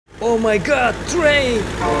Oh my god, train!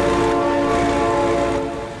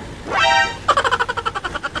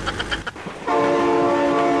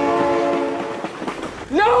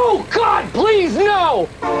 No! God, please, no!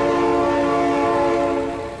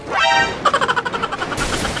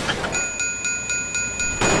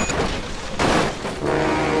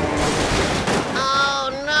 Oh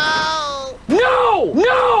no! No!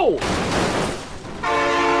 No!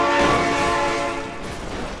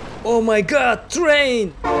 Oh my god,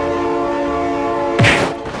 train!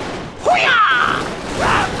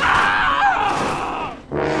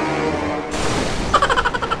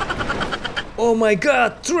 Oh my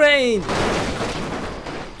god, train!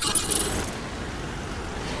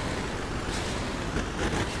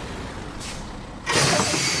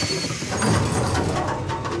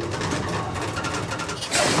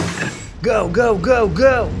 Go, go, go,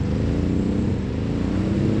 go!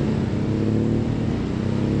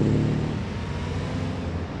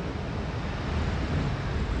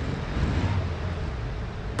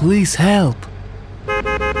 Please help!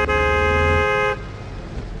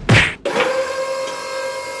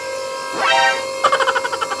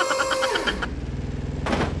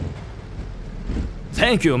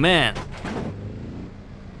 Thank you, man.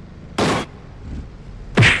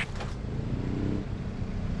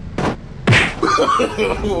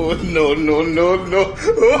 Oh, no, no, no, no.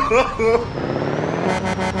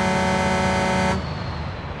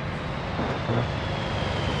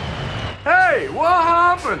 Hey, what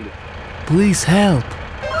happened? Please help.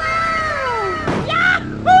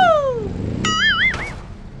 Yahoo!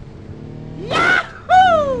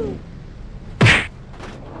 Yahoo!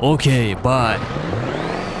 Okay, bye.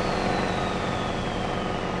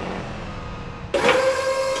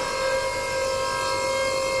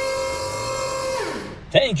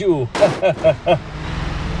 Thank you.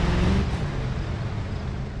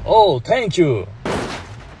 Oh, thank you.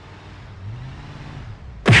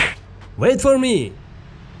 Wait for me.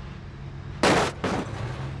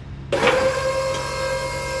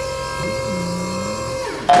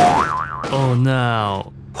 Oh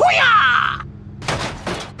no. Hoo-yah!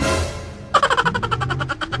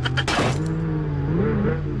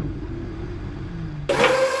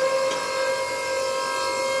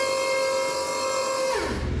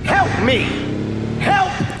 Help me!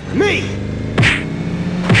 Help me!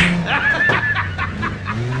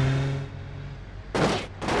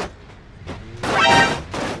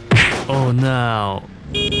 Oh no.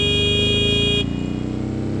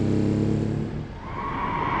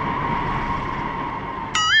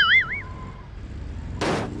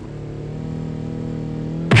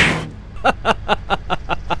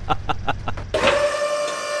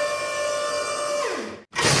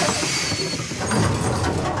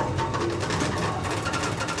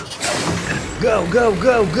 Go, go,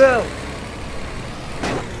 go, go!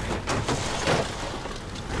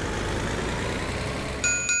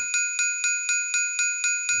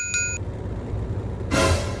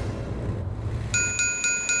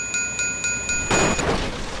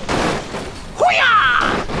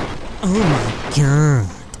 Hoo-yah! Oh my god.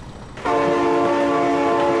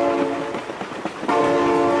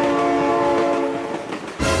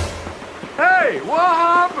 Hey, what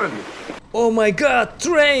happened? Oh my god,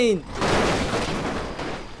 train!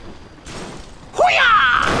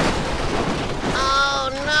 Hoo-yah! Oh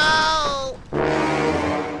no!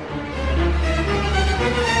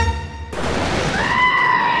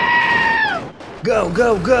 Go,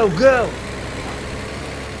 go, go, go!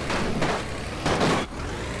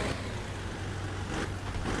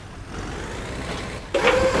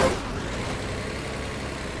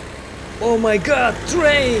 Oh my god,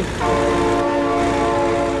 train!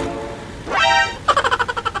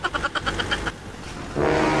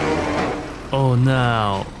 Oh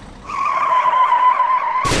no.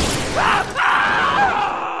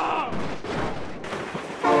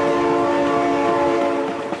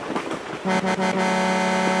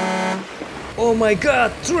 Oh my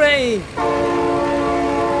god, train!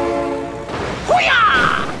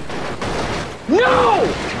 Hoo-yah!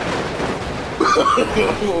 No!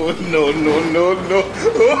 Oh, no, no, no, no.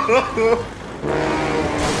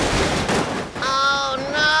 Oh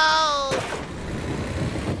no!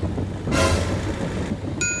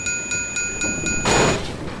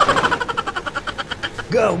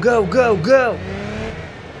 Go, go, go, go!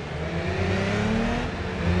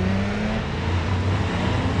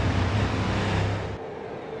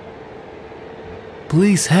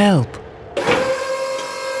 Please help!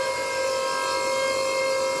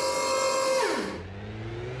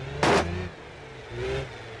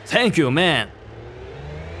 Thank you, man!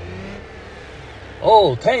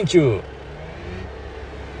 Oh, thank you.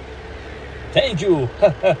 Thank you.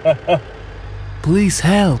 Please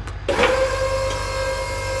help.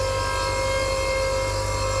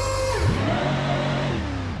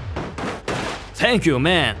 Thank you,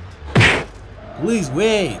 man. Please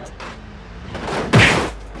wait.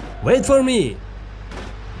 Wait for me.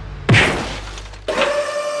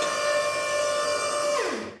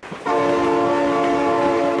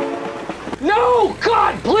 No!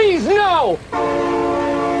 God, please, no!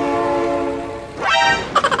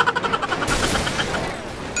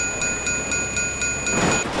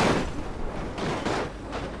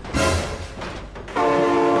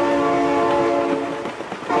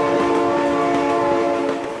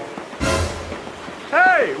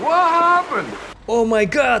 Hey, what happened? Oh my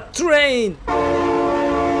God, train!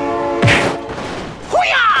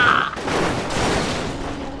 Hoo-yah!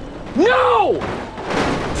 No!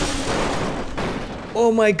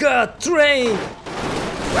 Oh my God, train!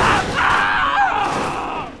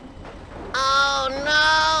 Oh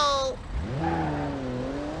no!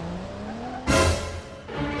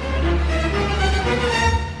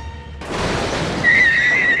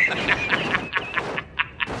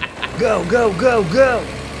 Go, go, go, go!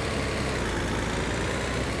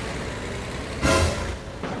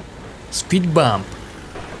 Speed bump.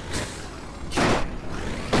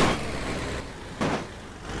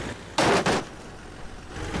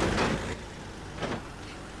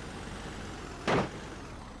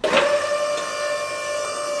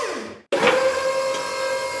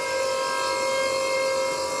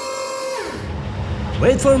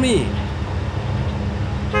 Wait for me.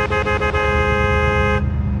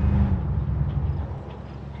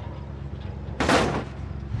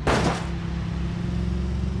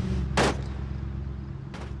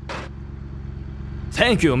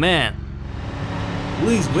 Thank you, man.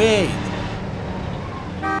 Please wait.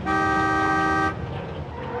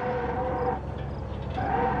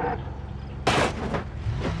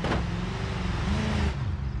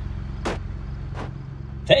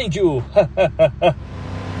 Thank you.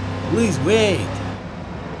 Please wait.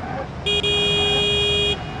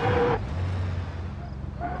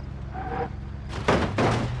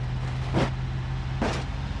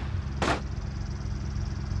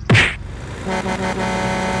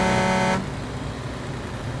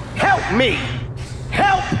 Help me!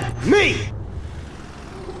 Help me!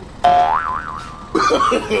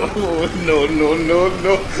 No, no, no,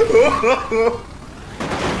 no.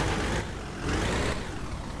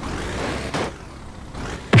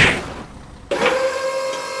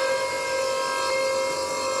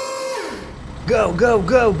 Go, go,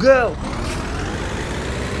 go, go!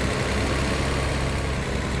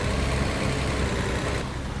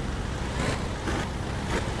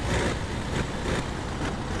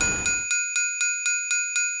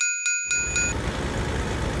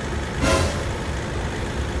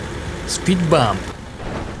 Speed bump.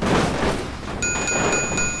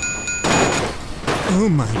 Oh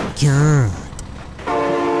my god.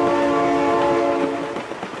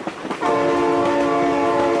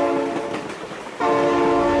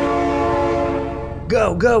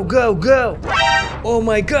 Go, go, go, go! Oh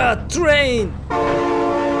my God, train!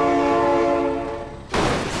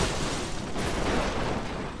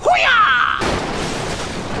 Hoo-yah!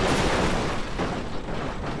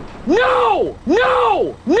 No!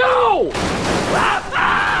 No! No!